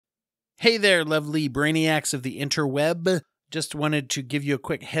Hey there, lovely brainiacs of the interweb. Just wanted to give you a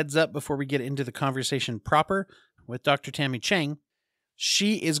quick heads up before we get into the conversation proper with Dr. Tammy Chang.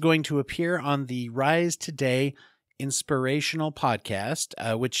 She is going to appear on the Rise Today Inspirational podcast,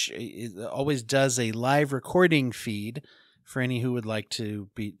 which always does a live recording feed for any who would like to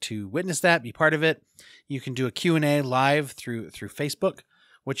witness that, be part of it. You can do a Q&A live through Facebook.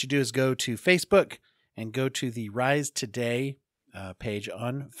 What you do is go to Facebook and go to the Rise Today page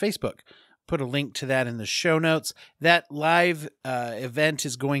on Facebook. Put a link to that in the show notes. That live event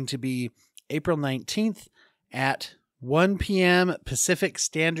is going to be April 19th at 1 p.m. Pacific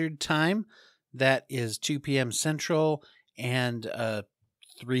Standard Time. That is 2 p.m. Central and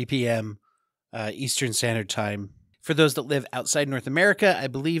 3 p.m. Eastern Standard Time. For those that live outside North America, I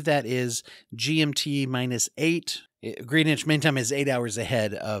believe that is GMT -8. Greenwich Mean Time is 8 hours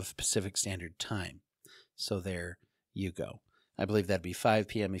ahead of Pacific Standard Time. So there you go. I believe that'd be 5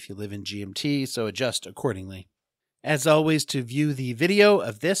 p.m. if you live in GMT, so adjust accordingly. As always, to view the video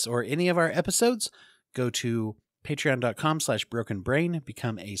of this or any of our episodes, go to patreon.com/brokenbrain,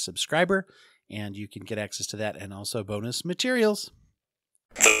 become a subscriber, and you can get access to that and also bonus materials.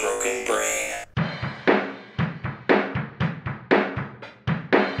 The Broken Brain.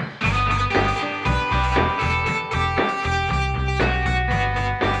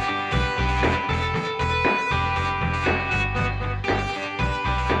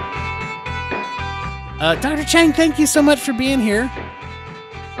 Dr. Chang, thank you so much for being here.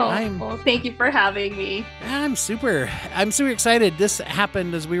 Well, thank you for having me. I'm super excited. This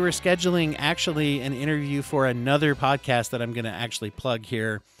happened as we were scheduling actually an interview for another podcast that I'm going to actually plug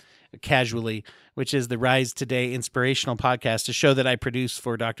here casually, which is the Rise Today Inspirational Podcast, a show that I produce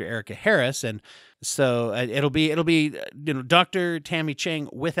for Dr. Erica Harris. And so it'll be Dr. Tammy Chang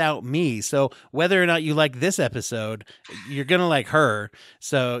without me. So whether or not you like this episode, you're going to like her.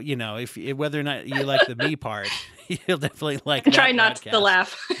 So, if whether or not you like the me part, you'll definitely like that Try not podcast. to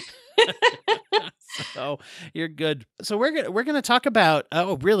laugh. So you're good. So we're gonna talk about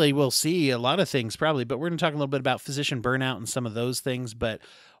we'll see a lot of things probably, but we're gonna talk a little bit about physician burnout and some of those things. But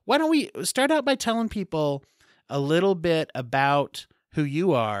why don't we start out by telling people a little bit about who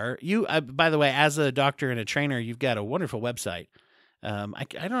you are? You, by the way, as a doctor and a trainer, you've got a wonderful website. I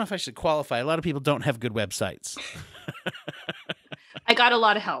don't know if I should qualify. A lot of people don't have good websites. I got a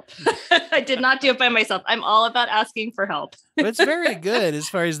lot of help. I did not do it by myself. I'm all about asking for help. But it's very good as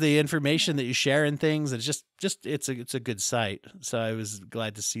far as the information that you share and things. It's it's a good site. So I was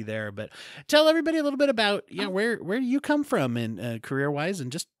glad to see there. But tell everybody a little bit about where you come from and career wise, and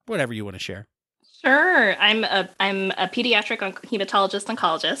just whatever you want to share. Sure. I'm a pediatric hematologist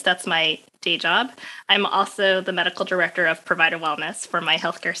oncologist. That's my day job. I'm also the medical director of provider wellness for my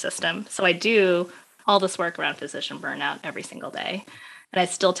healthcare system. So I do all this work around physician burnout every single day. And I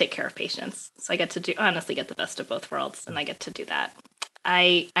still take care of patients. So I get to honestly get the best of both worlds. And I get to do that.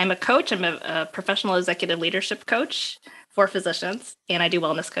 I'm a coach. I'm a professional executive leadership coach for physicians. And I do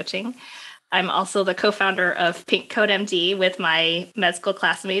wellness coaching. I'm also the co-founder of Pink Code MD with my med school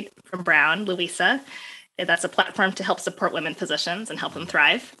classmate from Brown, Louisa. That's a platform to help support women physicians and help them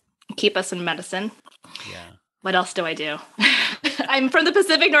thrive, keep us in medicine. Yeah. What else do I do? I'm from the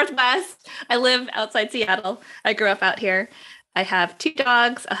Pacific Northwest. I live outside Seattle. I grew up out here. I have 2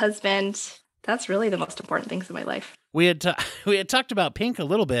 dogs, a husband. That's really the most important things in my life. We had talked about pink a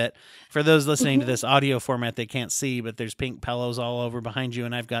little bit. For those listening to this audio format, they can't see, but there's pink pillows all over behind you,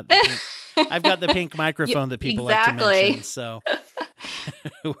 and I've got the pink microphone that people like to mention. So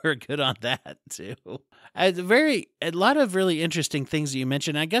we're good on that too. A lot of really interesting things that you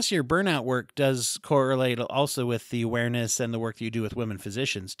mentioned. I guess your burnout work does correlate also with the awareness and the work that you do with women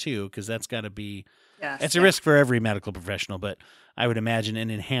physicians too, because that's got to be. Yes, it's a risk for every medical professional, but I would imagine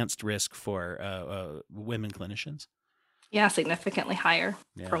an enhanced risk for women clinicians. Yeah, significantly higher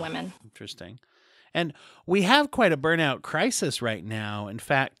for women. Interesting. And we have quite a burnout crisis right now. In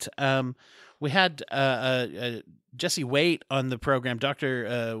fact, we had Jesse Waite on the program,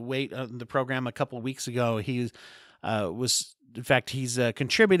 Dr. Waite on the program a couple of weeks ago. He was, in fact, he's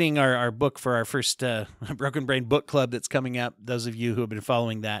contributing our book for our first Broken Brain book club that's coming up. Those of you who have been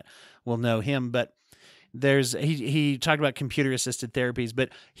following that will know him. But he talked about computer-assisted therapies, but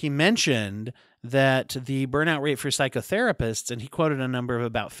he mentioned that the burnout rate for psychotherapists, and he quoted a number of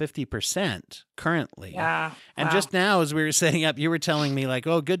about 50% currently. Yeah. And just now, as we were setting up, you were telling me like,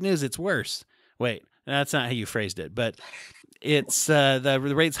 oh, good news, it's worse. Wait, that's not how you phrased it, but it's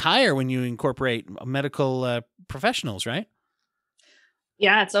the rate's higher when you incorporate medical professionals, right?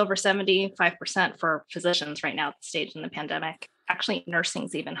 Yeah, it's over 75% for physicians right now at the stage in the pandemic. Actually,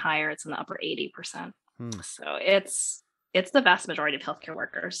 nursing's even higher. It's in the upper 80%. So it's it's the vast majority of healthcare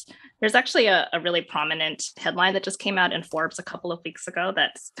workers. There's actually a really prominent headline that just came out in Forbes a couple of weeks ago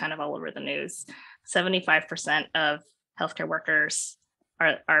that's kind of all over the news. 75% of healthcare workers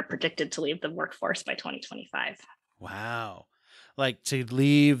are predicted to leave the workforce by 2025. Wow. Like to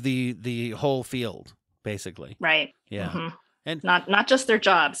leave the whole field, basically. Right. Yeah. Mm-hmm. And not just their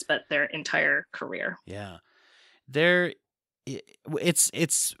jobs, but their entire career. yeah.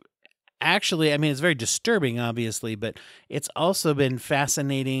 It's actually, I mean, it's very disturbing, obviously, but it's also been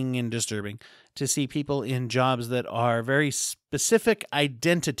fascinating and disturbing to see people in jobs that are very specific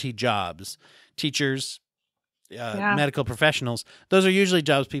identity jobs. Teachers, medical professionals, those are usually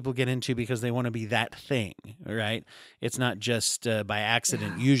jobs people get into because they want to be that thing, right? It's not just by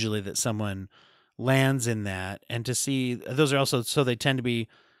accident usually that someone lands in that. And to see, those are also, so they tend to be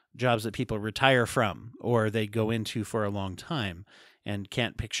jobs that people retire from or they go into for a long time and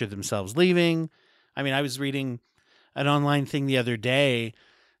can't picture themselves leaving. I mean, I was reading an online thing the other day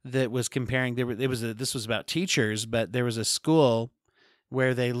that was comparing, this was about teachers, but there was a school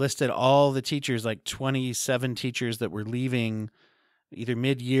where they listed all the teachers, like 27 teachers that were leaving either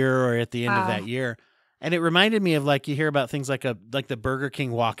mid-year or at the end of that year. And it reminded me of, like, you hear about things like the Burger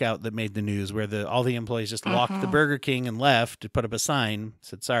King walkout that made the news, where all the employees just walked the Burger King and left to put up a sign,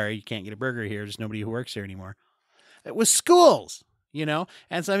 said, sorry, you can't get a burger here. There's nobody who works here anymore. It was schools, you know?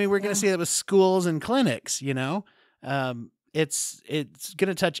 And so, I mean, we're going to see that with schools and clinics, you know? It's going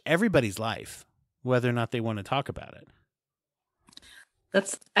to touch everybody's life, whether or not they want to talk about it.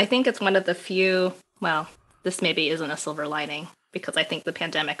 I think it's one of the few, well, this maybe isn't a silver lining because I think the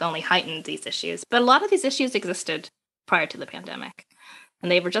pandemic only heightened these issues, but a lot of these issues existed prior to the pandemic and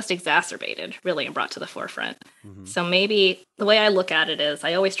they were just exacerbated really and brought to the forefront. Mm-hmm. So maybe the way I look at it is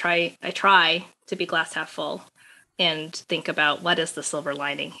I try to be glass half full and think about what is the silver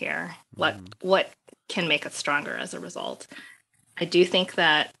lining here? What can make us stronger as a result? I do think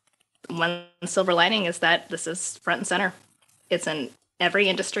that one silver lining is that this is front and center. It's in every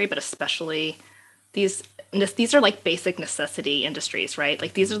industry, but especially these are like basic necessity industries, right?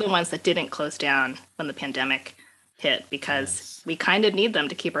 Like these are the ones that didn't close down when the pandemic hit because we kind of need them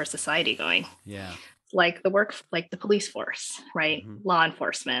to keep our society going. Yeah. Like the police force, right? Mm-hmm. Law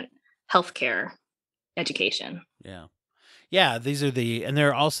enforcement, healthcare, education. Yeah. Yeah. These are and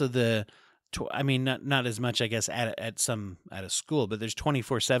they're also I mean, not as much, I guess, at a school, but there's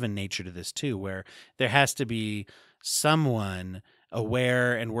 24/7 nature to this too, where there has to be someone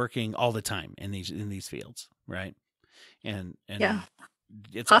aware and working all the time in these fields, right? And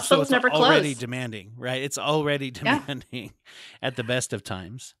hospitals never close. It's already demanding, right? It's already demanding at the best of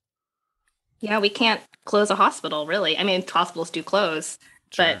times. Yeah, we can't close a hospital, really. I mean, hospitals do close,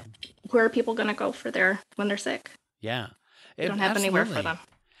 but where are people going to go when they're sick? Yeah, we don't have anywhere for them.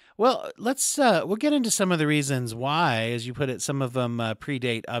 Well, we'll get into some of the reasons why, as you put it. Some of them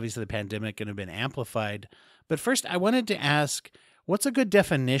predate, obviously, the pandemic and have been amplified. But first, I wanted to ask, what's a good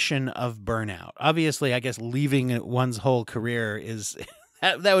definition of burnout? Obviously, I guess leaving one's whole career is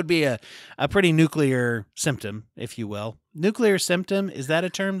that would be a pretty nuclear symptom, if you will. Nuclear symptom, is that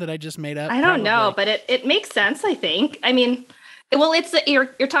a term that I just made up? I don't know, but it makes sense, I think. I mean, well,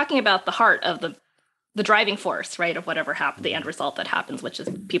 you're talking about the heart of the driving force, right, of whatever happened, the end result that happens, which is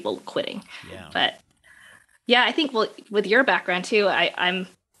people quitting. Yeah. But yeah, I think with your background too,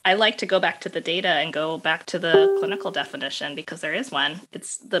 I like to go back to the data and go back to the clinical definition because there is one.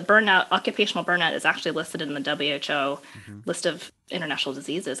 It's the burnout. Occupational burnout is actually listed in the WHO list of international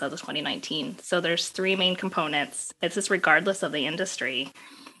diseases as of 2019. So there's three main components. It's just regardless of the industry.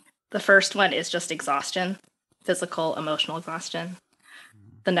 The first one is just exhaustion, physical, emotional exhaustion.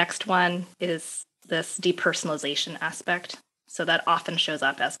 The next one is this depersonalization aspect. So that often shows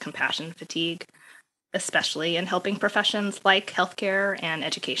up as compassion fatigue, especially in helping professions like healthcare and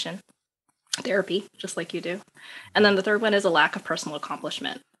education, therapy, just like you do. And then the third one is a lack of personal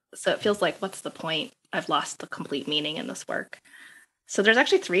accomplishment. So it feels like, what's the point? I've lost the complete meaning in this work. So there's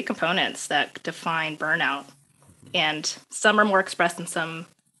actually three components that define burnout. And some are more expressed in some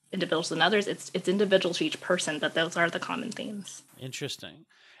individuals than others. It's individual to each person, but those are the common themes. Interesting.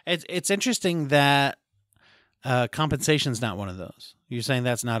 It's interesting that compensation is not one of those. You're saying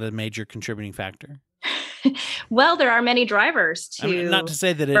that's not a major contributing factor? Well, there are many drivers to not to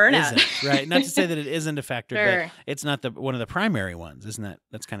say that it burnout. Isn't, right? Not to say that it isn't a factor, Sure. but it's not one of the primary ones, isn't that?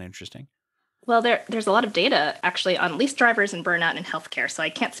 That's kind of interesting. Well, there's a lot of data actually on at least drivers and burnout in healthcare. So I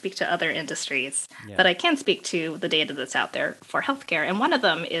can't speak to other industries, but I can speak to the data that's out there for healthcare. And one of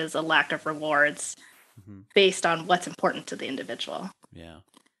them is a lack of rewards based on what's important to the individual. Yeah.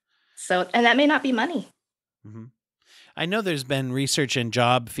 So, and that may not be money. I know there's been research in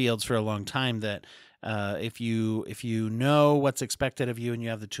job fields for a long time that If you know what's expected of you and you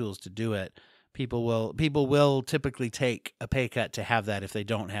have the tools to do it, people will typically take a pay cut to have that if they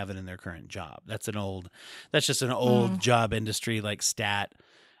don't have it in their current job. That's just an old job industry like stat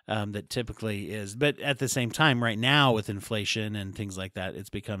that typically is. But at the same time, right now with inflation and things like that, it's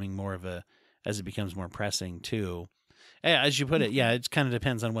becoming more of as it becomes more pressing too. As you put it, yeah, it kind of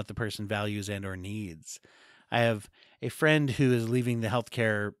depends on what the person values and or needs. I have a friend who is leaving the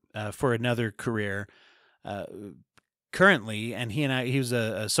healthcare for another career currently, and he was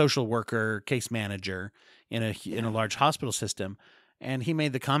a social worker, case manager in a large hospital system, and he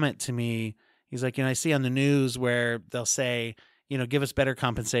made the comment to me. He's like, I see on the news where they'll say, give us better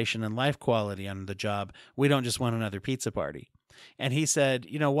compensation and life quality on the job. We don't just want another pizza party. And he said,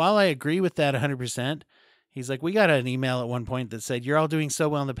 while I agree with that 100%, he's like, we got an email at one point that said, you're all doing so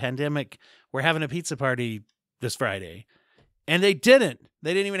well in the pandemic. We're having a pizza party this Friday. And they didn't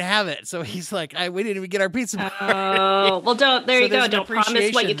even have it. So he's like, we didn't even get our pizza party. Oh, well, don't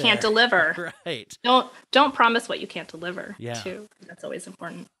promise what you can't deliver. Right. Don't promise what you can't deliver. Yeah. Too. That's always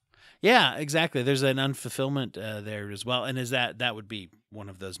important. Yeah, exactly. There's an unfulfillment there as well. And that would be one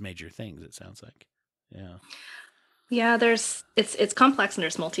of those major things, it sounds like. Yeah. Yeah, it's complex and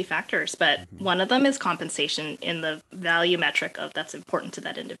there's multi-factors, but one of them is compensation in the value metric of that's important to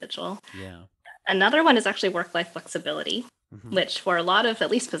that individual. Yeah. Another one is actually work-life flexibility, which for a lot of at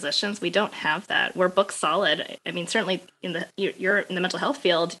least physicians, we don't have that. We're book solid. I mean, certainly you're in the mental health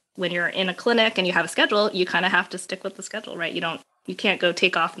field, when you're in a clinic and you have a schedule, you kind of have to stick with the schedule, right? You can't go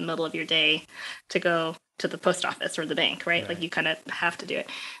take off in the middle of your day to go to the post office or the bank, right? Like you kind of have to do it.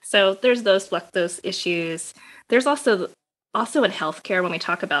 So there's those issues. There's also in healthcare, when we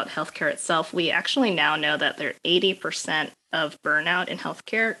talk about healthcare itself, we actually now know that 80% of burnout in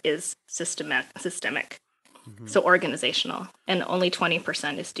healthcare is systemic. So organizational, and only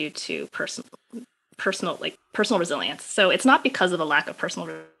 20% is due to personal resilience. So it's not because of a lack of personal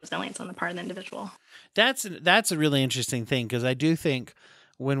resilience on the part of the individual. That's a really interesting thing, because I do think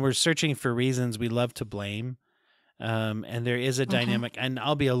when we're searching for reasons, we love to blame, and there is a dynamic. And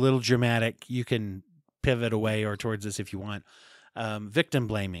I'll be a little dramatic. You can pivot away or towards this if you want. Victim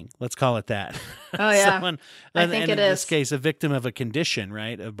blaming, let's call it that. Oh yeah, I think it is. In this case, a victim of a condition,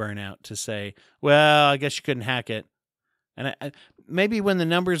 right, of burnout, to say, well, I guess you couldn't hack it. And maybe when the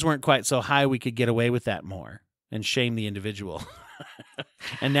numbers weren't quite so high, we could get away with that more and shame the individual.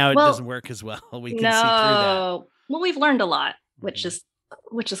 And now it doesn't work as well. We can see through that. Well, we've learned a lot, which is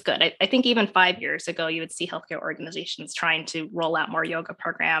good. I think even 5 years ago, you would see healthcare organizations trying to roll out more yoga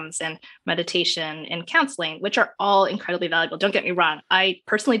programs and meditation and counseling, which are all incredibly valuable. Don't get me wrong. I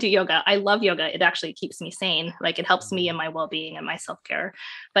personally do yoga. I love yoga. It actually keeps me sane. Like, it helps me in my well-being and my self-care,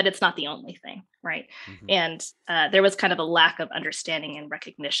 but it's not the only thing, right? And there was kind of a lack of understanding and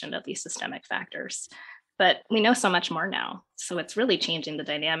recognition of these systemic factors. But we know so much more now. So it's really changing the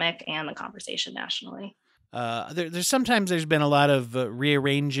dynamic and the conversation nationally. There's been a lot of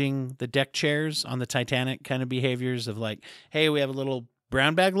rearranging the deck chairs on the Titanic kind of behaviors of like, hey, we have a little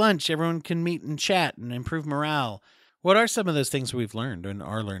brown bag lunch. Everyone can meet and chat and improve morale. What are some of those things we've learned and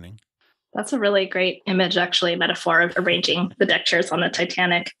are learning? That's a really great image, actually, metaphor of arranging the deck chairs on the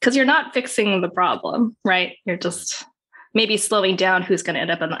Titanic, because you're not fixing the problem, right? You're just maybe slowing down who's going to end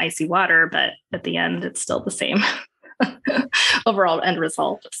up in the icy water, but at the end, it's still the same overall end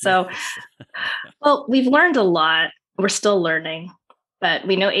result. So, well, we've learned a lot. We're still learning, but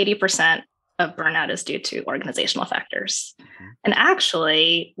we know 80% of burnout is due to organizational factors. And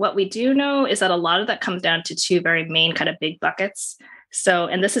actually, what we do know is that a lot of that comes down to two very main kind of big buckets. So,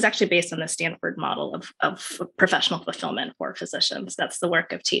 and this is actually based on the Stanford model of professional fulfillment for physicians. That's the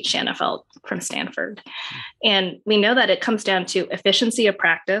work of T. Shanafelt from Stanford. And we know that it comes down to efficiency of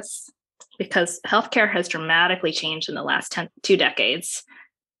practice, because healthcare has dramatically changed in the last 2 decades,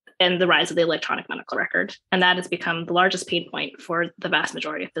 and the rise of the electronic medical record. And that has become the largest pain point for the vast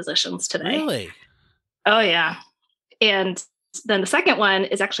majority of physicians today. Really? Oh, yeah. And then the second one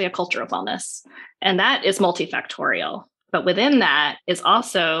is actually a culture of wellness, and that is multifactorial. But within that is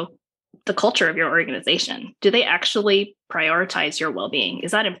also the culture of your organization. Do they actually prioritize your well-being?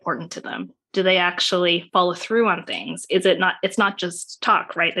 Is that important to them? Do they actually follow through on things? It's not just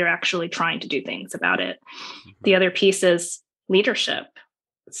talk, right? They're actually trying to do things about it. The other piece is leadership.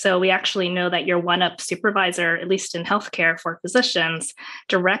 So we actually know that your one-up supervisor, at least in healthcare for physicians,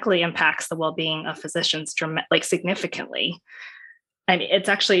 directly impacts the well-being of physicians significantly. I mean, it's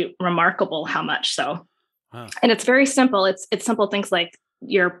actually remarkable how much so. Wow. And it's very simple. It's simple things like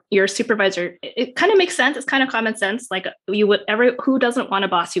your supervisor. It kind of makes sense. It's kind of common sense. Like who doesn't want a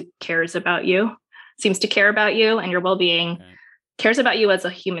boss who cares about you, seems to care about you and your well-being, cares about you as a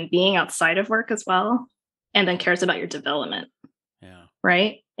human being outside of work as well, and then cares about your development. Yeah.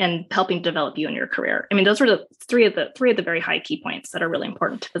 Right. And helping develop you in your career. I mean, those are the three of the very high key points that are really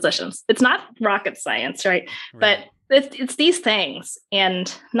important to physicians. It's not rocket science, right? But it's these things.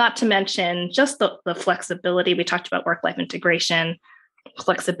 And not to mention just the flexibility. We talked about work-life integration,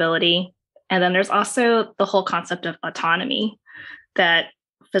 flexibility. And then there's also the whole concept of autonomy that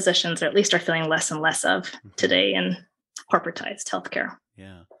physicians, or at least, are feeling less and less of today in corporatized healthcare.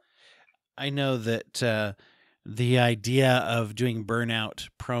 Yeah. I know that the idea of doing burnout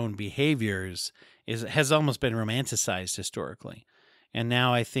prone behaviors has almost been romanticized historically. And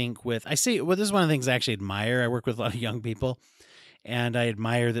now I think this is one of the things I actually admire. I work with a lot of young people, and I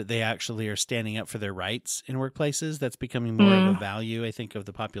admire that they actually are standing up for their rights in workplaces. That's becoming more of a value, I think, of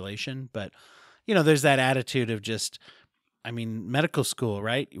the population. But, there's that attitude of just, medical school,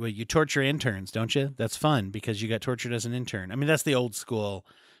 right? Well, you torture interns, don't you? That's fun because you got tortured as an intern. That's the old school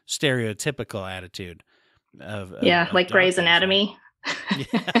stereotypical attitude of like Grey's Anatomy.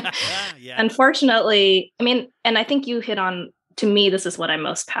 Yeah. Unfortunately, and I think you hit on, to me, this is what I'm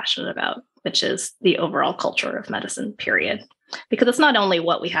most passionate about, which is the overall culture of medicine, period. Because it's not only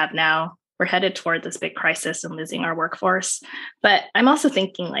what we have now, we're headed toward this big crisis and losing our workforce, but I'm also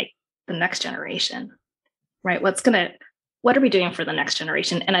thinking like the next generation, right? What are we doing for the next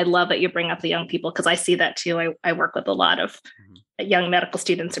generation? And I love that you bring up the young people, because I see that too. I work with a lot of young medical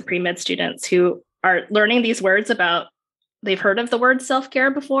students and pre-med students who are learning these words about, they've heard of the word self-care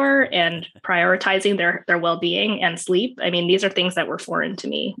before and prioritizing their well-being and sleep. These are things that were foreign to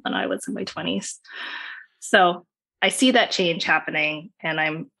me when I was in my 20s. So I see that change happening, and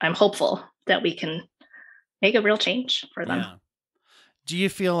I'm hopeful that we can make a real change for them. Yeah. Do you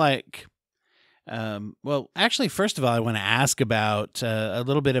feel like, actually, first of all, I want to ask about a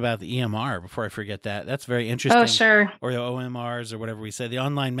little bit about the EMR before I forget that. That's very interesting. Oh, sure. Or the OMRs, or whatever we say, the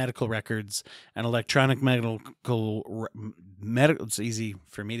online medical records and electronic medical, it's easy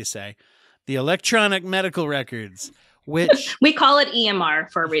for me to say, the electronic medical records, which we call it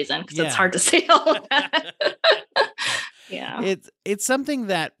EMR for a reason, because it's hard to say all of that. Yeah. It's something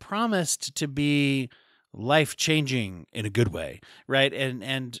that promised to be life-changing in a good way, right?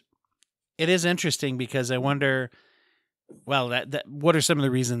 And it is interesting because I wonder, that what are some of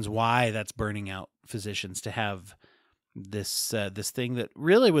the reasons why that's burning out physicians to have this thing that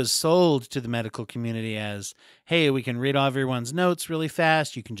really was sold to the medical community as, hey, we can read all everyone's notes really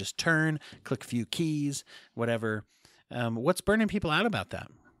fast. You can just click a few keys, whatever. What's burning people out about that?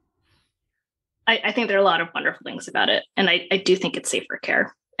 I think there are a lot of wonderful things about it. And I do think it's safer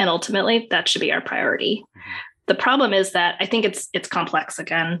care. And ultimately, that should be our priority. The problem is that I think it's complex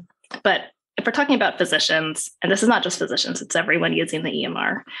again. But if we're talking about physicians, and this is not just physicians, it's everyone using the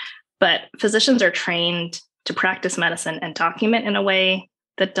EMR, but physicians are trained to practice medicine and document in a way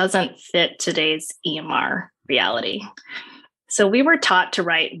that doesn't fit today's EMR reality. So we were taught to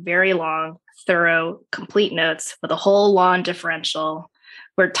write very long, thorough, complete notes with a whole long differential.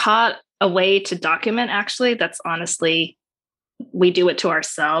 We're taught a way to document, actually, that's honestly, we do it to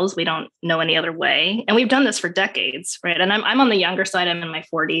ourselves. We don't know any other way. And we've done this for decades, right? And I'm on the younger side. I'm in my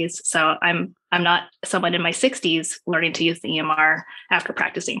 40s. So I'm not someone in my 60s learning to use the EMR after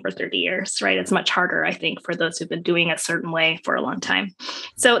practicing for 30 years, right? It's much harder, I think, for those who've been doing it a certain way for a long time.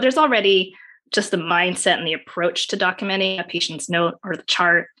 So there's already just the mindset and the approach to documenting a patient's note or the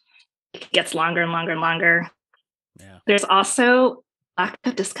chart. It gets longer and longer and longer. Yeah. There's also lack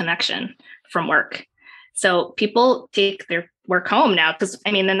of disconnection from work. So people take their work home now, because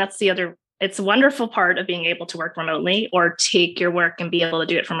and that's the other, it's a wonderful part of being able to work remotely or take your work and be able to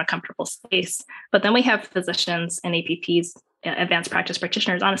do it from a comfortable space. But then we have physicians and APPs, advanced practice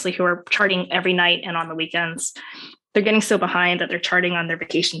practitioners, honestly, who are charting every night and on the weekends. They're getting so behind that they're charting on their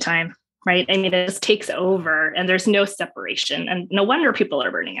vacation time, right? It just takes over and there's no separation, and no wonder people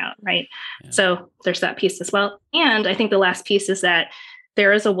are burning out, right? Yeah. So there's that piece as well. And I think the last piece is that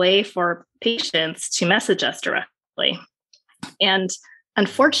there is a way for patients to message us directly. And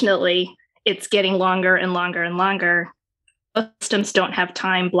unfortunately, it's getting longer and longer and longer. Most systems don't have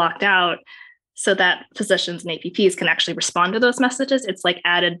time blocked out so that physicians and APPs can actually respond to those messages. It's like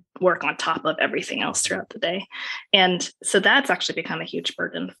added work on top of everything else throughout the day. And so that's actually become a huge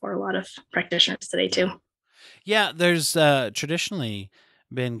burden for a lot of practitioners today too. Yeah, there's traditionally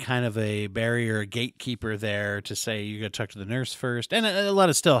been kind of a barrier, a gatekeeper there to say you got to talk to the nurse first. And a lot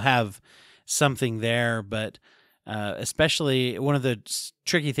of still have something there, but Especially one of the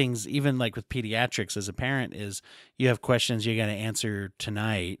tricky things, even like with pediatrics as a parent, is you have questions you got to answer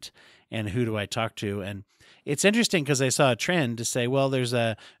tonight, and who do I talk to? And it's interesting because I saw a trend to say, well, there's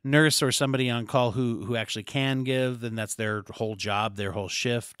a nurse or somebody on call who actually can give, and that's their whole job, their whole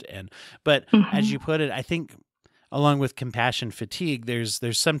shift. But as you put it, I think along with compassion fatigue, there's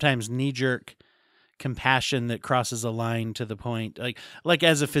sometimes knee-jerk compassion that crosses a line to the point, like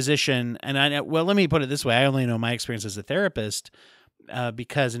as a physician, and let me put it this way, I only know my experience as a therapist,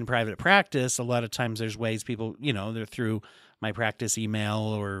 because in private practice, a lot of times there's ways people, they're through my practice email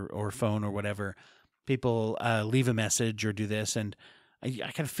or phone or whatever, people leave a message or do this, and I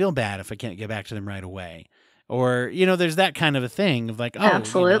kind of feel bad if I can't get back to them right away. Or, there's that kind of a thing of like, oh,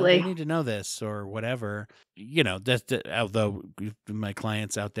 absolutely, they need to know this or whatever. Although my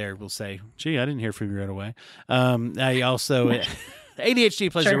clients out there will say, gee, I didn't hear from you right away. I also,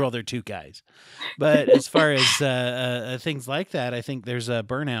 ADHD plays a role there too, guys. But as far as things like that, I think there's a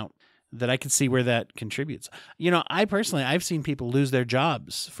burnout that I can see where that contributes. I've seen people lose their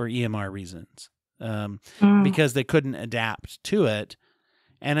jobs for EMR reasons because they couldn't adapt to it.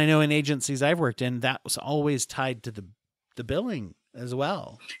 And I know in agencies I've worked in, that was always tied to the billing as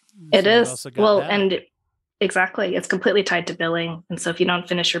well. It is. Well, and exactly. It's completely tied to billing. And so if you don't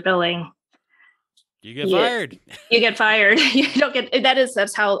finish your billing, you get fired. You get fired. You don't get,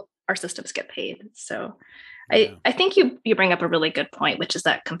 that's how our systems get paid. So yeah. I think you bring up a really good point, which is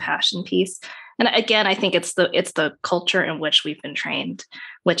that compassion piece. And again, I think it's the culture in which we've been trained,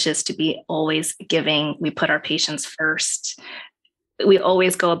 which is to be always giving. We put our patients first. We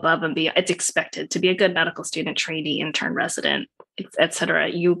always go above and beyond. It's expected to be a good medical student, trainee, intern, resident, et cetera.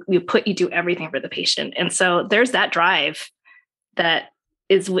 You do everything for the patient. And so there's that drive that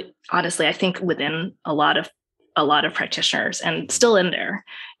is honestly, I think within a lot of practitioners and still in there,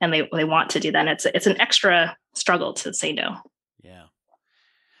 and they want to do that. And it's an extra struggle to say no. Yeah.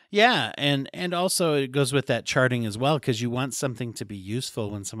 Yeah. And also it goes with that charting as well, because you want something to be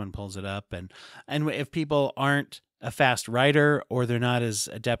useful when someone pulls it up. And if people aren't a fast writer or they're not as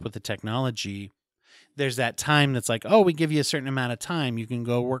adept with the technology, there's that time that's like, oh, we give you a certain amount of time. You can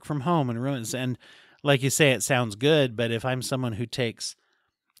go work from home and ruins. And like you say, it sounds good. But if I'm someone who takes,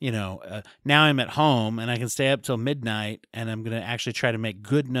 now I'm at home and I can stay up till midnight and I'm going to actually try to make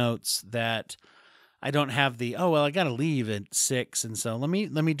good notes that I don't have I got to leave at 6. And so let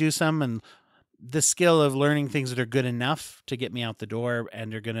me do some, and the skill of learning things that are good enough to get me out the door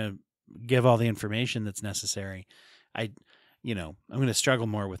and they're going to give all the information that's necessary. I'm going to struggle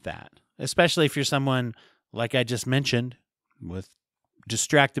more with that, especially if you're someone like I just mentioned with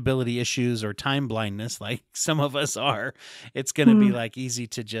distractibility issues or time blindness, like some of us are. It's going to be like easy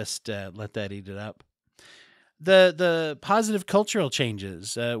to just let that eat it up. The positive cultural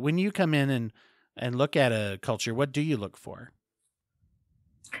changes, when you come in and look at a culture, what do you look for?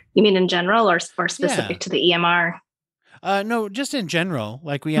 You mean in general or specific to the EMR? No, just in general.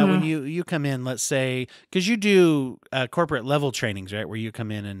 Like when you come in, let's say, because you do corporate level trainings, right? Where you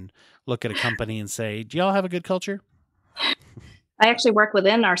come in and look at a company and say, do y'all have a good culture? I actually work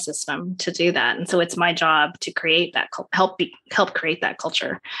within our system to do that. And so it's my job to create that, help create that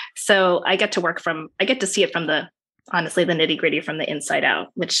culture. So I get to see it from the nitty gritty, from the inside out,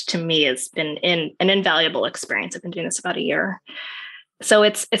 which to me has been an invaluable experience. I've been doing this about a year. So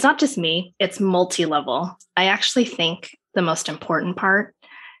it's not just me, it's multi-level. I actually think the most important part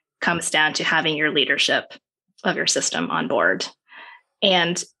comes down to having your leadership of your system on board.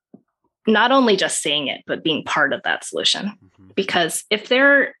 And not only just saying it, but being part of that solution. Mm-hmm. Because if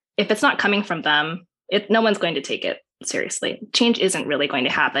it's not coming from them, no one's going to take it seriously. Change isn't really going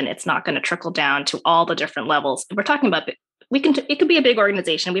to happen. It's not going to trickle down to all the different levels. We're talking about, it could be a big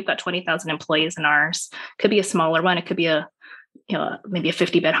organization. We've got 20,000 employees in ours. It could be a smaller one. It could be maybe a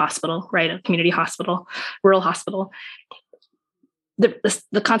 50-bed hospital, right? A community hospital, rural hospital.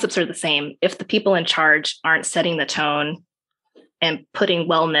 The concepts are the same. If the people in charge aren't setting the tone and putting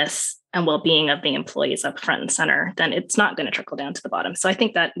wellness and well-being of the employees up front and center, then it's not going to trickle down to the bottom. So I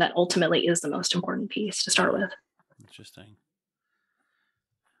think that ultimately is the most important piece to start with. Interesting.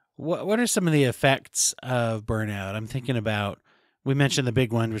 What are some of the effects of burnout? I'm thinking about, we mentioned the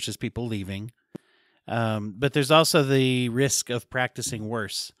big one, which is people leaving. But there's also the risk of practicing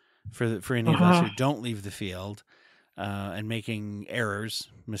worse for any of us who don't leave the field, and making errors,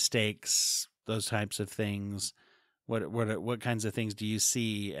 mistakes, those types of things. What kinds of things do you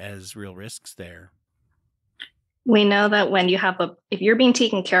see as real risks there? We know that when if you're being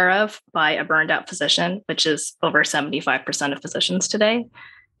taken care of by a burned out physician, which is over 75% of physicians today,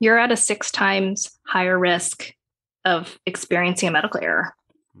 you're at a 6 times higher risk of experiencing a medical error.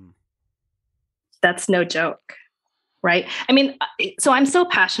 That's no joke. right? I mean, so I'm so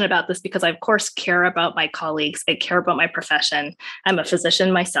passionate about this because I, of course, care about my colleagues. I care about my profession. I'm a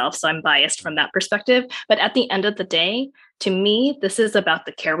physician myself, so I'm biased from that perspective. But at the end of the day, to me, this is about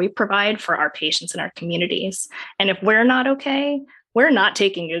the care we provide for our patients and our communities. And if we're not okay, we're not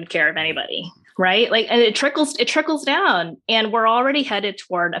taking good care of anybody, right? Like, and it trickles down. And we're already headed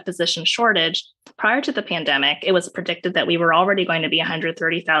toward a physician shortage. Prior to the pandemic, it was predicted that we were already going to be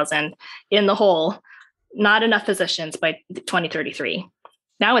 130,000 in the hole, not enough physicians by 2033.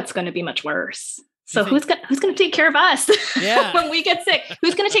 Now it's going to be much worse. So who's going to take care of us when we get sick?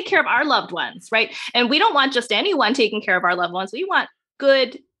 Who's going to take care of our loved ones, right? And we don't want just anyone taking care of our loved ones. We want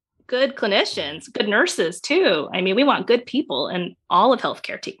good clinicians, good nurses too. I mean, we want good people and all of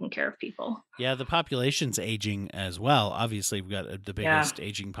healthcare taking care of people. Yeah, the population's aging as well. Obviously, we've got the biggest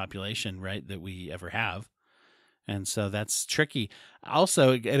aging population, right, that we ever have. And so that's tricky.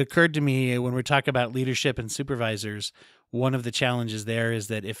 Also, it occurred to me when we're talking about leadership and supervisors, one of the challenges there is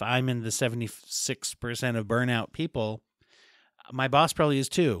that if I'm in the 76% of burnout people, my boss probably is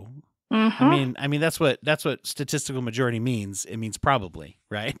too. Mm-hmm. I mean that's what statistical majority means. It means probably,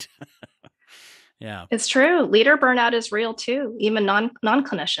 right? Yeah. It's true. Leader burnout is real too. Even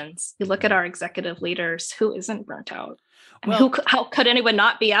non-clinicians. You look at our executive leaders, who isn't burnt out? And how could anyone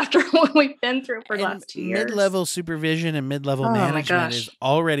not be after what we've been through for the last 2 years? Mid-level supervision and mid-level management is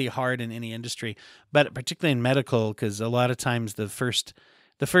already hard in any industry, but particularly in medical, because a lot of times the first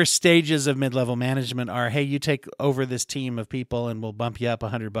stages of mid-level management are, hey, you take over this team of people and we'll bump you up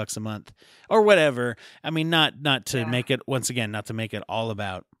 $100 a month or whatever. I mean, not to make it, once again, not to make it all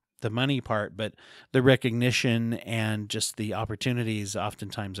about the money part, but the recognition and just the opportunities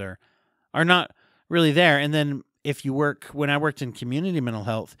oftentimes are not really there. And then when I worked in community mental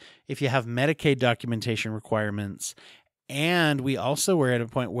health, if you have Medicaid documentation requirements, and we also were at a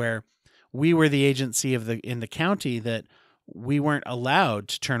point where we were the agency in the county that we weren't allowed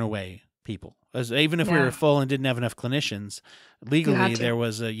to turn away people. Even if we were full and didn't have enough clinicians, legally there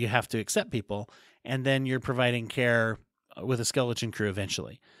was you have to accept people, and then you're providing care with a skeleton crew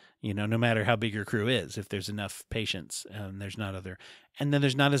eventually. No matter how big your crew is, if there's enough patients, and then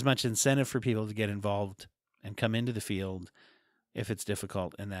there's not as much incentive for people to get involved and come into the field if it's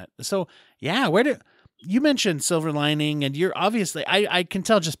difficult and that. So yeah, you mentioned silver lining, and you're obviously, I can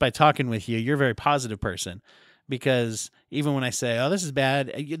tell just by talking with you, you're a very positive person, because even when I say, oh, this is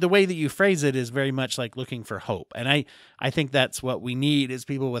bad, the way that you phrase it is very much like looking for hope. And I think that's what we need, is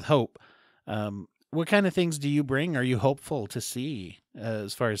people with hope. What kind of things do you bring? Are you hopeful to see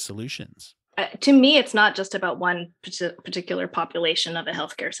as far as solutions? To me, it's not just about one particular population of a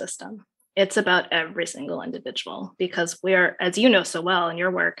healthcare system. It's about every single individual, because we're, as you know so well in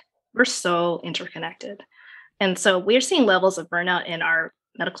your work, we're so interconnected. And so we're seeing levels of burnout in our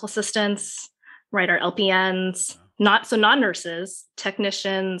medical assistants, right? Our LPNs, non-nurses,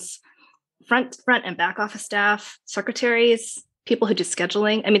 technicians, front and back office staff, secretaries, people who do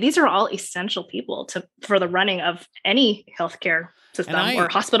scheduling. I mean, these are all essential people for the running of any healthcare system or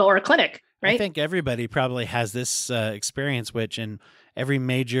hospital or a clinic, right? I think everybody probably has this experience, which in every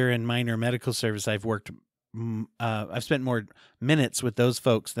major and minor medical service I've worked, I've spent more minutes with those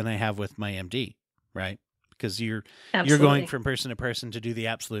folks than I have with my MD, right? Because you're going from person to person to do the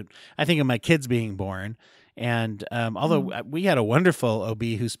absolute. I think of my kids being born, and although we had a wonderful OB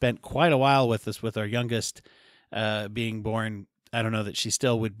who spent quite a while with us with our youngest being born. I don't know that she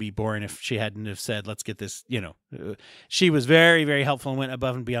still would be born if she hadn't have said, let's get this, she was very, very helpful and went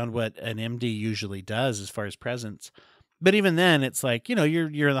above and beyond what an MD usually does as far as presence. But even then, it's like, you're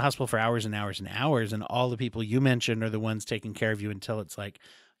in the hospital for hours and hours and hours, and all the people you mentioned are the ones taking care of you until it's like,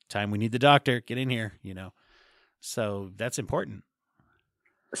 time we need the doctor, get in here, So that's important.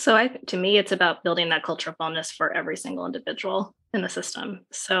 So to me, it's about building that culture of wellness for every single individual in the system.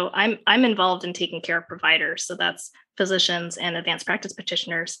 So I'm involved in taking care of providers. So that's physicians and advanced practice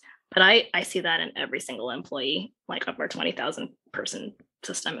practitioners. But I see that in every single employee, like of our 20,000 person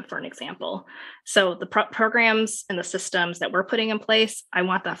system, for an example. So the programs and the systems that we're putting in place, I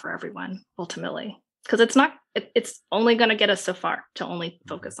want that for everyone ultimately, because it's only going to get us so far to only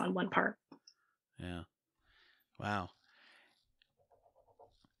focus on one part. Yeah. Wow.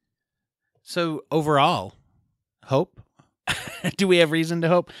 So overall, hope. Do we have reason to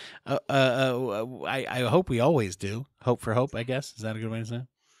hope? I hope we always do. Hope for hope, I guess. Is that a good way to say it?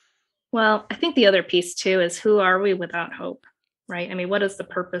 Well, I think the other piece too is, who are we without hope, right? I mean, what is the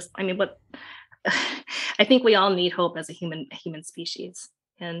purpose? I mean, I think we all need hope as a human species.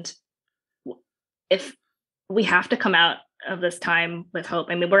 And if we have to come out of this time with hope,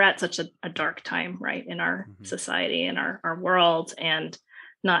 I mean, we're at such a dark time, right, in our society and our world. And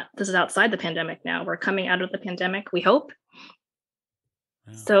this is outside the pandemic now. We're coming out of the pandemic, we hope.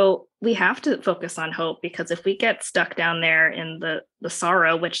 Yeah. So we have to focus on hope, because if we get stuck down there in the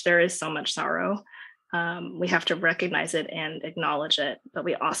sorrow, which there is so much sorrow, we have to recognize it and acknowledge it. But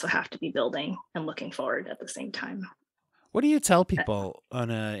we also have to be building and looking forward at the same time. What do you tell people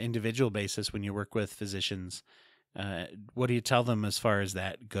on an individual basis when you work with physicians? What do you tell them as far as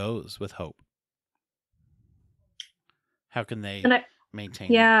that goes with hope? How can they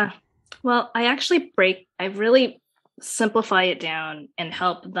maintain? Yeah. Well, I really simplify it down and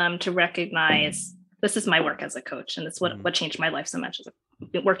help them to recognize, this is my work as a coach. And it's what changed my life so much as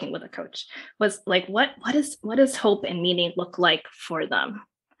working with a coach, was like, what does hope and meaning look like for them?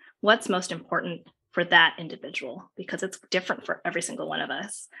 What's most important for that individual? Because it's different for every single one of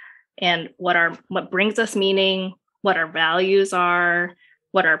us. And what brings us meaning, what our values are,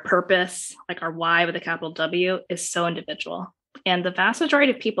 what our purpose, like our why with a capital W, is so individual. And the vast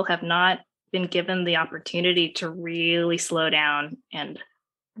majority of people have not been given the opportunity to really slow down and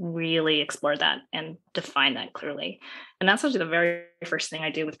really explore that and define that clearly. And that's actually the very first thing I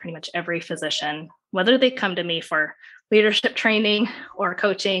do with pretty much every physician, whether they come to me for leadership training or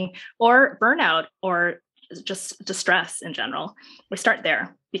coaching or burnout or just distress in general. We start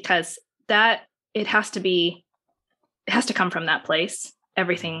there, because it has to come from that place,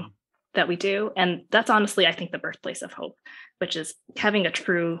 everything that we do. And that's honestly, I think, the birthplace of hope, which is having a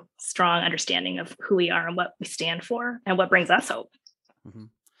true, strong understanding of who we are and what we stand for and what brings us hope. Mm-hmm.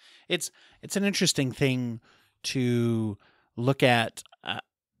 It's an interesting thing to look at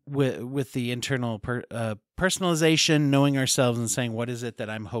with the internal personalization, knowing ourselves and saying, what is it that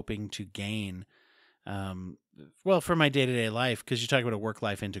I'm hoping to gain? Well, for my day-to-day life, because you talk about a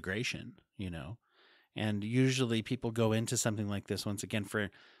work-life integration, and usually people go into something like this, once again,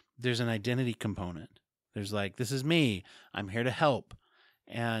 there's an identity component. There's like, this is me, I'm here to help.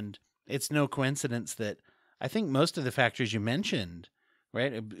 And it's no coincidence that I think most of the factors you mentioned,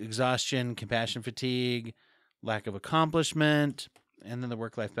 right? Exhaustion, compassion fatigue, lack of accomplishment, and then the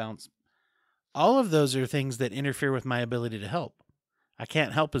work-life balance. All of those are things that interfere with my ability to help. I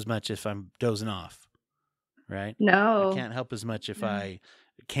can't help as much if I'm dozing off, right? No. I can't help as much if I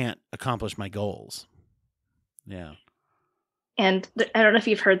can't accomplish my goals. Yeah. And I don't know if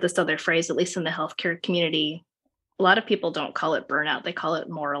you've heard this other phrase, at least in the healthcare community. A lot of people don't call it burnout. They call it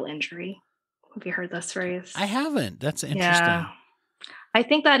moral injury. Have you heard this phrase? I haven't. That's interesting. Yeah. I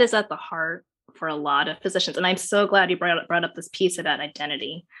think that is at the heart for a lot of physicians. And I'm so glad you brought up this piece about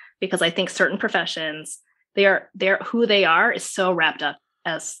identity, because I think certain professions, they're who they are is so wrapped up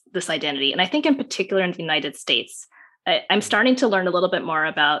as this identity. And I think in particular in the United States, I'm starting to learn a little bit more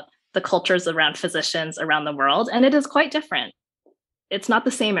about the cultures around physicians around the world. And it is quite different. It's not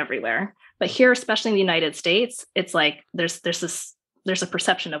the same everywhere, but here, especially in the United States, it's like there's a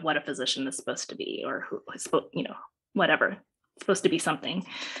perception of what a physician is supposed to be, or who is supposed, whatever, it's supposed to be something.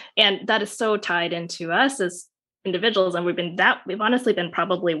 And that is so tied into us as individuals. And we've honestly been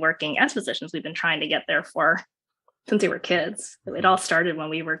probably working as physicians. We've been trying to get there since we were kids. It all started when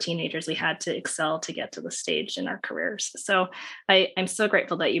we were teenagers. We had to excel to get to the stage in our careers. So I'm so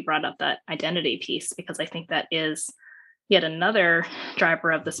grateful that you brought up that identity piece, because I think that is yet another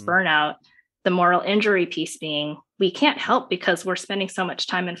driver of this burnout. The moral injury piece being, we can't help because we're spending so much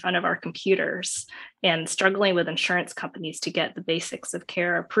time in front of our computers and struggling with insurance companies to get the basics of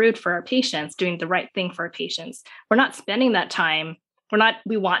care approved for our patients, doing the right thing for our patients. We're not spending that time.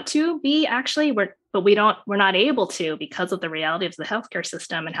 We want to be actually, but we're not able to, because of the reality of the healthcare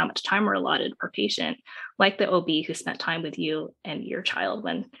system and how much time we're allotted per patient, like the OB who spent time with you and your child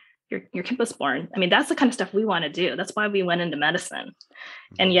when your kid was born. I mean, that's the kind of stuff we want to do. That's why we went into medicine.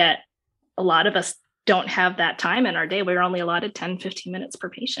 And yet a lot of us don't have that time in our day. We're only allotted 10, 15 minutes per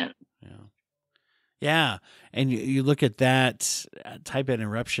patient. Yeah. Yeah. And you look at that type of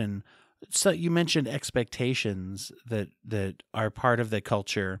interruption. So you mentioned expectations that are part of the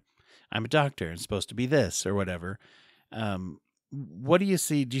culture. I'm a doctor and supposed to be this or whatever. What do you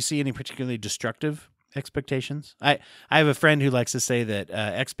see? Do you see any particularly destructive expectations? I have a friend who likes to say that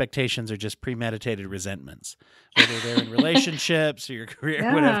expectations are just premeditated resentments, whether they're in relationships or your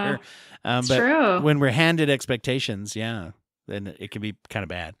career, whatever. But true. When we're handed expectations, then it can be kind of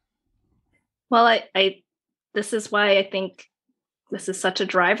bad. Well, this is why I think this is such a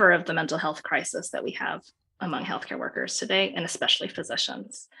driver of the mental health crisis that we have among healthcare workers today, and especially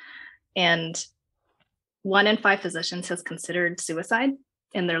physicians. And 1 in 5 physicians has considered suicide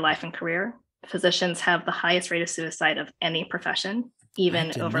in their life and career. Physicians have the highest rate of suicide of any profession even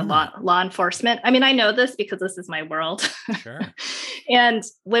didn't over know that. law enforcement. I mean, I know this because this is my world. Sure. And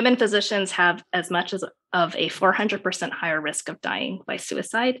women physicians have as much as of a 400% higher risk of dying by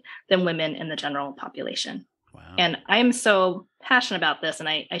suicide than women in the general population. Wow. And I'm so passionate about this, and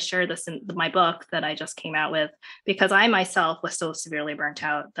I share this in my book that I just came out with, because I myself was so severely burnt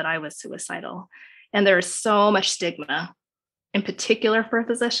out that I was suicidal. And there is so much stigma, in particular for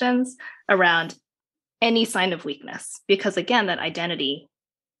physicians, around any sign of weakness, because again, that identity,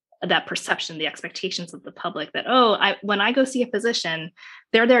 that perception, the expectations of the public that, when I go see a physician,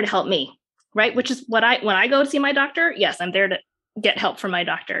 they're there to help me, right? Which is when I go see my doctor, yes, I'm there to get help from my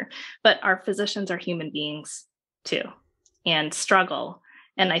doctor, but our physicians are human beings too, and struggle.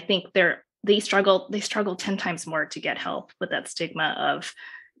 And I think they struggle 10 times more to get help with that stigma of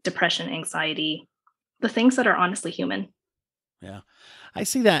depression, anxiety, the things that are honestly human. Yeah. I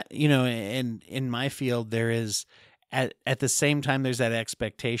see that, in my field, there is at the same time, there's that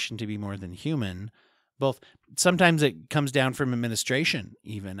expectation to be more than human. Both sometimes it comes down from administration.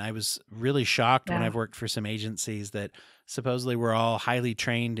 Even I was really shocked when I've worked for some agencies that supposedly we're all highly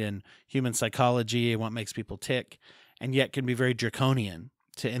trained in human psychology and what makes people tick, and yet can be very draconian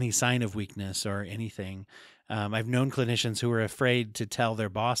to any sign of weakness or anything. I've known clinicians who are afraid to tell their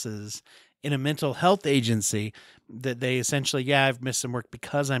bosses in a mental health agency that they essentially, I've missed some work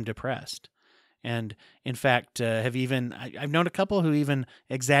because I'm depressed. And in fact, I've known a couple who even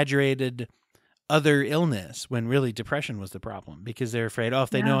exaggerated other illness when really depression was the problem, because they're afraid,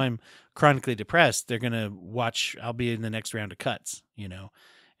 if they know I'm chronically depressed, they're going to I'll be in the next round of cuts,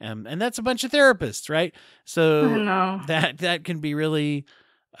 and that's a bunch of therapists, right? So that can be really,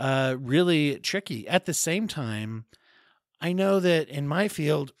 really tricky. At the same time, I know that in my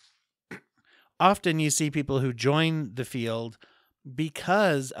field, often you see people who join the field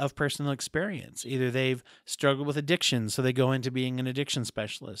because of personal experience. Either they've struggled with addiction, so they go into being an addiction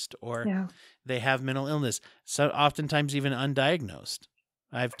specialist, or they have mental illness, so oftentimes even undiagnosed.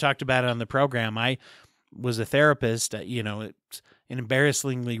 I've talked about it on the program. I was a therapist, it's an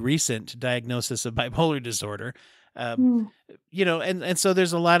embarrassingly recent diagnosis of bipolar disorder, and so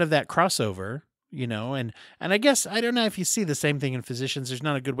there's a lot of that crossover. And I guess, I don't know if you see the same thing in physicians. There's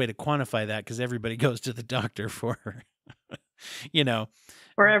not a good way to quantify that because everybody goes to the doctor for,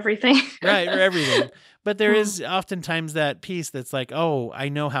 for everything. Right, for everything. But there is oftentimes that piece that's like, I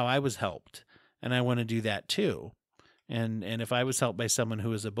know how I was helped, and I want to do that too. And if I was helped by someone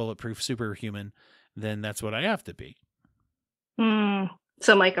who is a bulletproof superhuman, then that's what I have to be.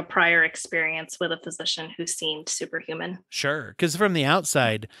 So like a prior experience with a physician who seemed superhuman. Sure. Because from the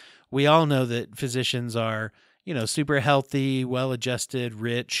outside, we all know that physicians are, super healthy, well-adjusted,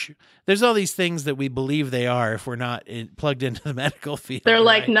 rich. There's all these things that we believe they are if we're not plugged into the medical field. They're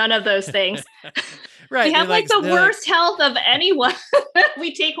like none of those things. Right. We have the worst health of anyone.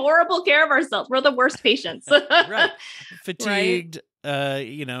 We take horrible care of ourselves. We're the worst patients. Right. Fatigued,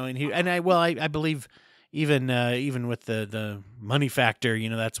 right? I believe even with the money factor,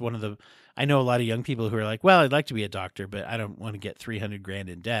 that's one of the, I know a lot of young people who are like, well, I'd like to be a doctor, but I don't want to get $300,000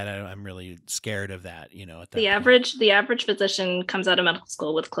 in debt. I'm really scared of that, at that the average physician comes out of medical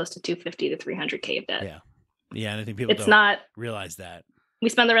school with close to $250,000 to $300,000 of debt. Yeah. Yeah. And I think people don't realize that. We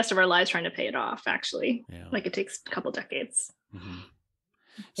spend the rest of our lives trying to pay it off, actually. Yeah. Like it takes a couple decades. Mm-hmm.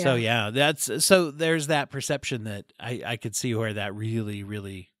 So there's that perception that I could see where that really,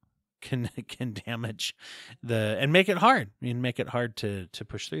 really can damage and make it hard. Make it hard to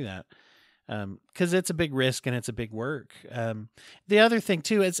push through that. Because it's a big risk and it's a big work. The other thing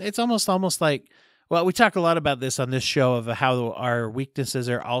too, it's almost like, well, we talk a lot about this on this show of how our weaknesses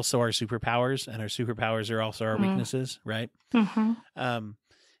are also our superpowers, and our superpowers are also our weaknesses, right? Mm-hmm.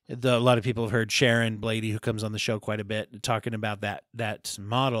 A lot of people have heard Sharon Blady, who comes on the show quite a bit, talking about that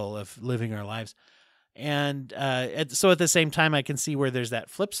model of living our lives. And so at the same time, I can see where there's that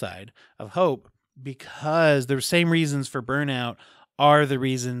flip side of hope, because the same reasons for burnout are the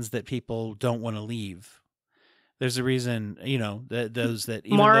reasons that people don't want to leave. There's a reason, those that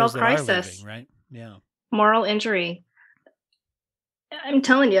even moral those that crisis, are living, right? Yeah. Moral injury. I'm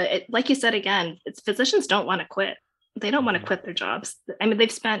telling you, like you said again, physicians don't want to quit. They don't want to quit their jobs. I mean,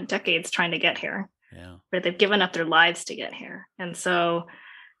 they've spent decades trying to get here. Yeah. But they've given up their lives to get here. And so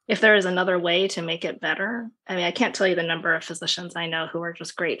if there is another way to make it better, I mean, I can't tell you the number of physicians I know who are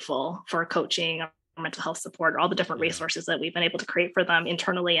just grateful for coaching, mental health support, all the different resources that we've been able to create for them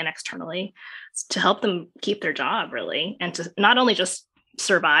internally and externally to help them keep their job, really, and to not only just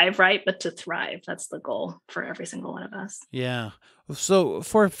survive, right, but to thrive. That's the goal for every single one of us. Yeah. So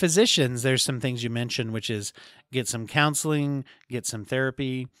for physicians, there's some things you mentioned, which is get some counseling, get some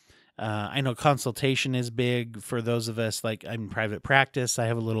therapy. I know consultation is big for those of us, like I'm in private practice. I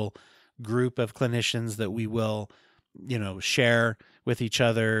have a little group of clinicians that we will, share with each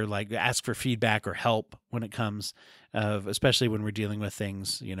other, like ask for feedback or help when it comes, especially when we're dealing with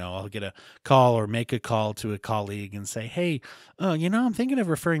things. I'll get a call or make a call to a colleague and say, hey, I'm thinking of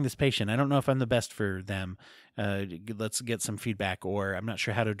referring this patient. I don't know if I'm the best for them. Let's get some feedback, or I'm not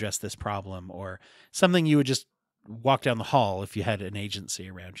sure how to address this problem, or something you would just walk down the hall if you had an agency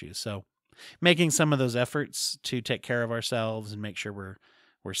around you. So making some of those efforts to take care of ourselves and make sure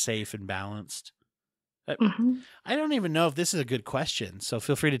we're safe and balanced. I don't even know if this is a good question, so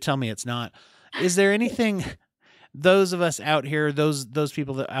feel free to tell me it's not. Is there anything, those of us out here, those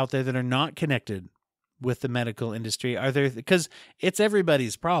people that out there that are not connected with the medical industry, are there, because it's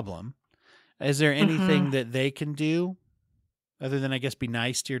everybody's problem, is there anything that they can do other than, I guess, be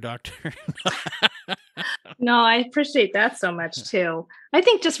nice to your doctor? No, I appreciate that so much too. I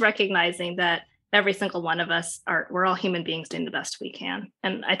think just recognizing that every single one of us we're all human beings doing the best we can.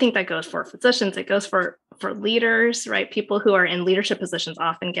 And I think that goes for physicians. It goes for leaders, right? People who are in leadership positions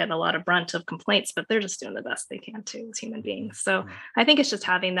often get a lot of brunt of complaints, but they're just doing the best they can too as human beings. So I think it's just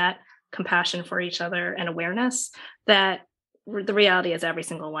having that compassion for each other and awareness that the reality is every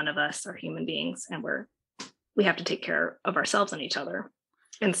single one of us are human beings, and we have to take care of ourselves and each other.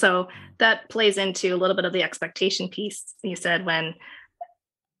 And so that plays into a little bit of the expectation piece. You said when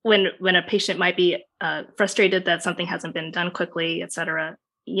a patient might be frustrated that something hasn't been done quickly, et cetera,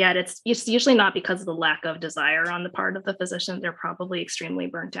 yet it's usually not because of the lack of desire on the part of the physician. They're probably extremely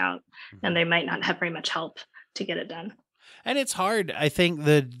burnt out, and they might not have very much help to get it done. And it's hard. I think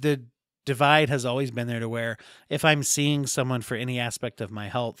the divide has always been there, to where if I'm seeing someone for any aspect of my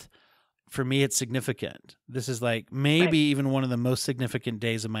health, for me, it's significant. This is like maybe even one of the most significant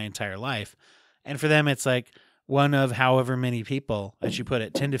days of my entire life. And for them, it's like one of however many people, as you put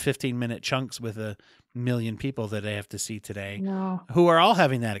it, 10 to 15 minute chunks with 1 million people that I have to see today, who are all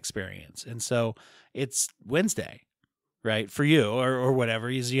having that experience. And so it's Wednesday, right? For you or whatever,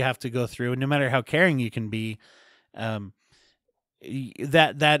 is you have to go through, and no matter how caring you can be, that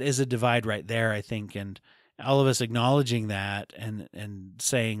is a divide right there, I think. And all of us acknowledging that and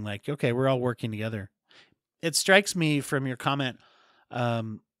saying like, okay, we're all working together. It strikes me from your comment,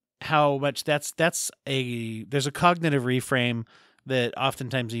 how much there's a cognitive reframe that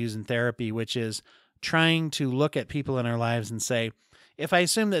oftentimes we use in therapy, which is trying to look at people in our lives and say, if I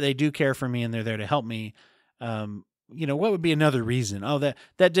assume that they do care for me and they're there to help me, what would be another reason? Oh, that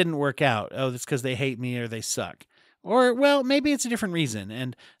didn't work out. Oh, that's because they hate me or they suck. Or, well, maybe it's a different reason.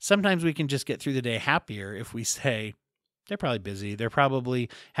 And sometimes we can just get through the day happier if we say, they're probably busy. They're probably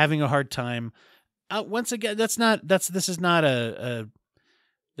having a hard time. Once again, this is not a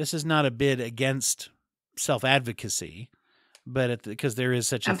bid against self-advocacy, but because there is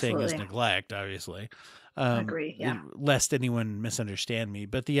such a thing as neglect, obviously. Agree, yeah. Lest anyone misunderstand me.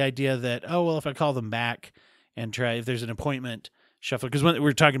 But the idea that, oh, well, if I call them back and try, if there's an appointment, shuffle, because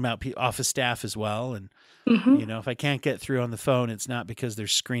we're talking about office staff as well. And, if I can't get through on the phone, it's not because they're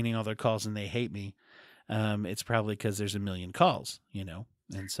screening all their calls and they hate me. It's probably because there's 1 million calls,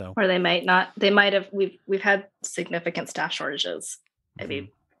 and so. Or they might have, we've had significant staff shortages.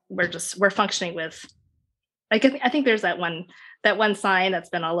 Maybe we're functioning with, I think there's that one sign that's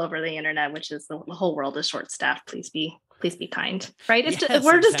been all over the internet, which is the whole world is short staffed. Please be kind, right?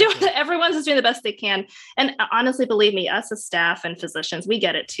 Everyone's just doing the best they can. And honestly, believe me, us as staff and physicians, we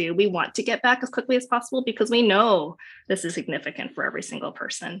get it too. We want to get back as quickly as possible because we know this is significant for every single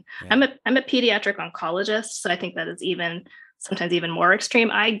person. Yeah. I'm a pediatric oncologist, so I think that is sometimes even more extreme.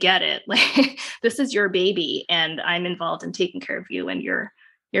 I get it. Like, this is your baby, and I'm involved in taking care of you and your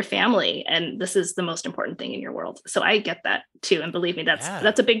family, and this is the most important thing in your world. So I get that too, and believe me,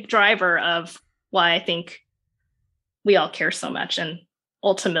 that's a big driver of why I think we all care so much and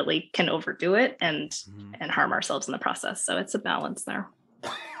ultimately can overdo it and harm ourselves in the process. So it's a balance there.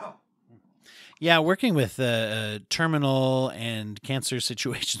 Yeah, working with terminal and cancer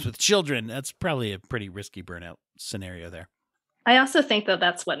situations with children, that's probably a pretty risky burnout scenario there. I also think that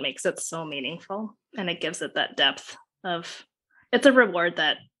that's what makes it so meaningful, and it gives it that depth of, it's a reward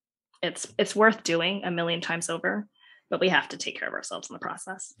that it's worth doing 1 million times over, but we have to take care of ourselves in the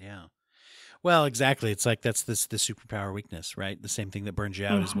process. Yeah. Well, exactly. It's like that's the superpower weakness, right? The same thing that burns you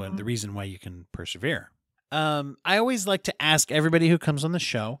out is the reason why you can persevere. I always like to ask everybody who comes on the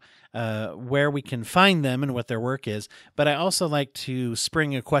show where we can find them and what their work is, but I also like to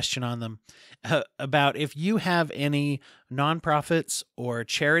spring a question on them about if you have any nonprofits or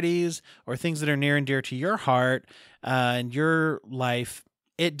charities or things that are near and dear to your heart and your life.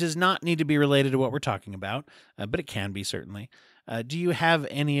 It does not need to be related to what we're talking about, but it can be certainly. Do you have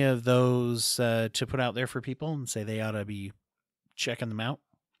any of those to put out there for people and say they ought to be checking them out?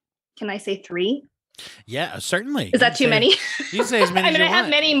 Can I say 3? Yeah, certainly. Is that too many? You say as many as you I want. have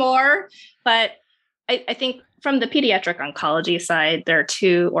many more, but I think from the pediatric oncology side, there are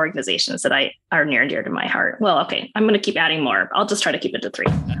 2 organizations that are near and dear to my heart. Well, okay, I'm going to keep adding more. I'll just try to keep it to 3.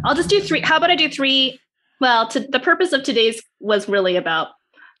 I'll just do 3. How about I do 3? Well, the purpose of today's was really about,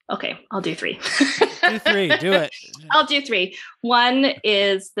 okay, I'll do 3. Do 3, do it. I'll do 3. One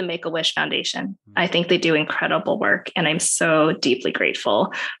is the Make-A-Wish Foundation. I think they do incredible work, and I'm so deeply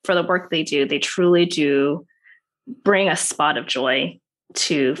grateful for the work they do. They truly do bring a spot of joy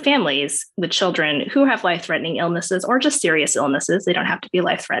to families with children who have life-threatening illnesses or just serious illnesses. They don't have to be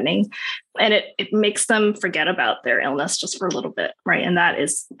life-threatening. And it makes them forget about their illness just for a little bit, right? And that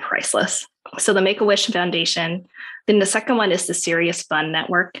is priceless. So the Make-A-Wish Foundation. Then the second one is the Serious Fun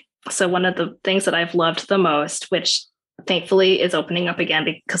Network. So one of the things that I've loved the most, which thankfully is opening up again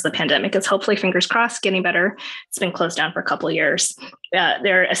because the pandemic is hopefully, fingers crossed, getting better. It's been closed down for a couple of years.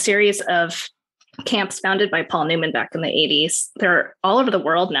 There are a series of camps founded by Paul Newman back in the 80s. They're all over the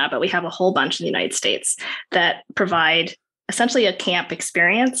world now, but we have a whole bunch in the United States that provide essentially a camp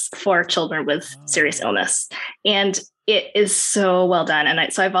experience for children with serious illness. And it is so well done.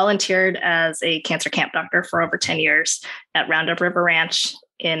 And so I volunteered as a cancer camp doctor for over 10 years at Roundup River Ranch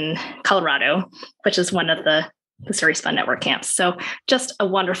in Colorado, which is one of the Serious Fun Network camps. So just a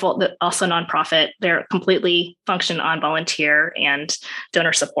wonderful, also nonprofit. They're completely function on volunteer and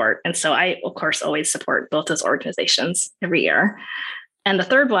donor support. And so I, of course, always support both those organizations every year. And the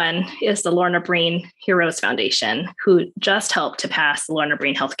third one is the Lorna Breen Heroes Foundation, who just helped to pass the Lorna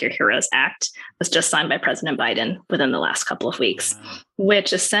Breen Healthcare Heroes Act. It was just signed by President Biden within the last couple of weeks,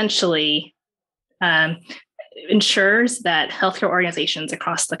 which essentially ensures that healthcare organizations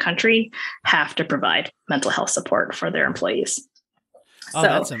across the country have to provide mental health support for their employees. Oh,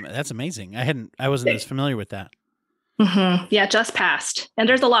 that's amazing. I wasn't as familiar with that. Mm-hmm. Yeah, just passed. And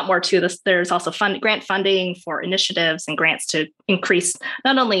there's a lot more to this. There's also grant funding for initiatives and grants to increase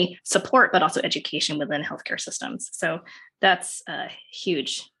not only support, but also education within healthcare systems. So that's a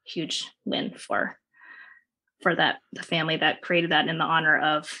huge, huge win for the family that created that in the honor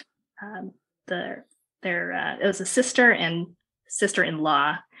of it was a sister and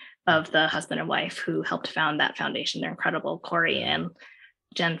sister-in-law of the husband and wife who helped found that foundation. They're incredible, Corey and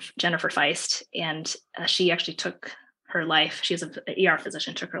Jennifer Feist. And she actually took her life. She's an ER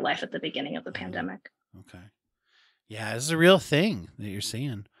physician, took her life at the beginning of the pandemic. Okay. Yeah, this is a real thing that you're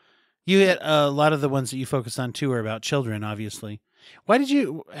seeing. You had a lot of the ones that you focus on too are about children, obviously.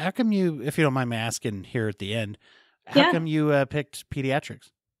 How come you, if you don't mind me asking here at the end, how come you picked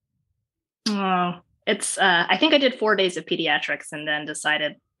pediatrics? Oh, I think I did 4 days of pediatrics and then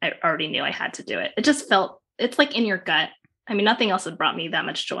decided I already knew I had to do it. It just felt, it's like in your gut. I mean, nothing else had brought me that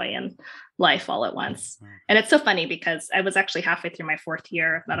much joy in life all at once. And it's so funny because I was actually halfway through my 4th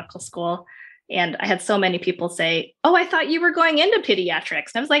year of medical school. And I had so many people say, "Oh, I thought you were going into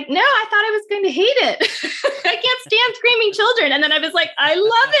pediatrics." And I was like, "No, I thought I was going to hate it. I can't stand screaming children." And then I was like, "I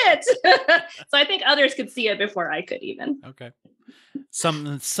love it." So I think others could see it before I could even. Okay.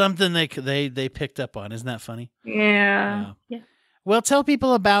 Something they picked up on. Isn't that funny? Yeah. Well, tell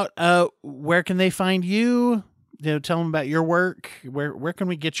people about where can they find you? Tell them about your work. Where can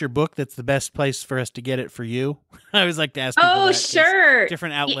we get your book? That's the best place for us to get it for you. I always like to ask people that, sure.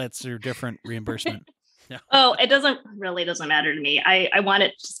 Different outlets or different reimbursement. Yeah. Oh, it doesn't matter to me. I want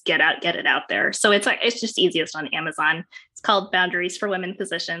it to just get it out there. So it's just easiest on Amazon. It's called Boundaries for Women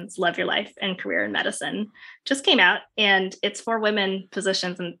Physicians, Love Your Life and Career in Medicine. Just came out, and it's for women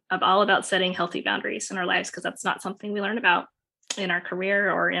physicians and all about setting healthy boundaries in our lives, because that's not something we learn about in our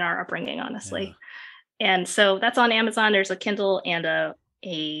career or in our upbringing, honestly. Yeah. And so that's on Amazon. There's a Kindle and a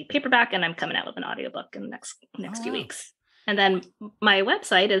paperback, and I'm coming out with an audiobook in the next few weeks. And then my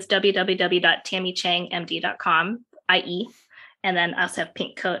website is www.tammychangmd.com, IE. And then I also have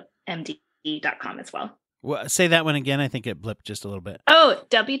pinkcoatmd.com as well. Well, say that one again. I think it blipped just a little bit. Oh,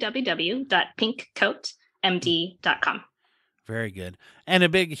 www.pinkcoatmd.com. Very good. And a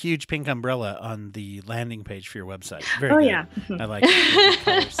big, huge pink umbrella on the landing page for your website. Very good. Yeah. I like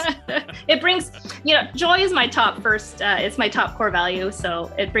it. It brings, joy is my top it's my top core value.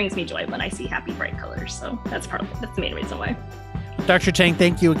 So it brings me joy when I see happy, bright colors. So that's the main reason why. Dr. Chang,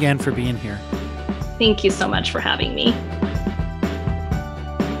 thank you again for being here. Thank you so much for having me.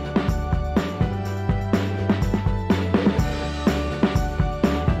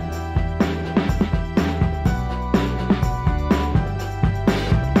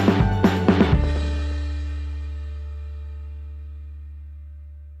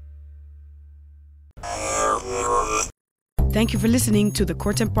 Thank you for listening to the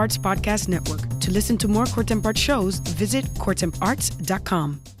Courtemp Arts Podcast Network. To listen to more Courtemp Arts shows, visit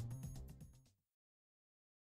courtemparts.com.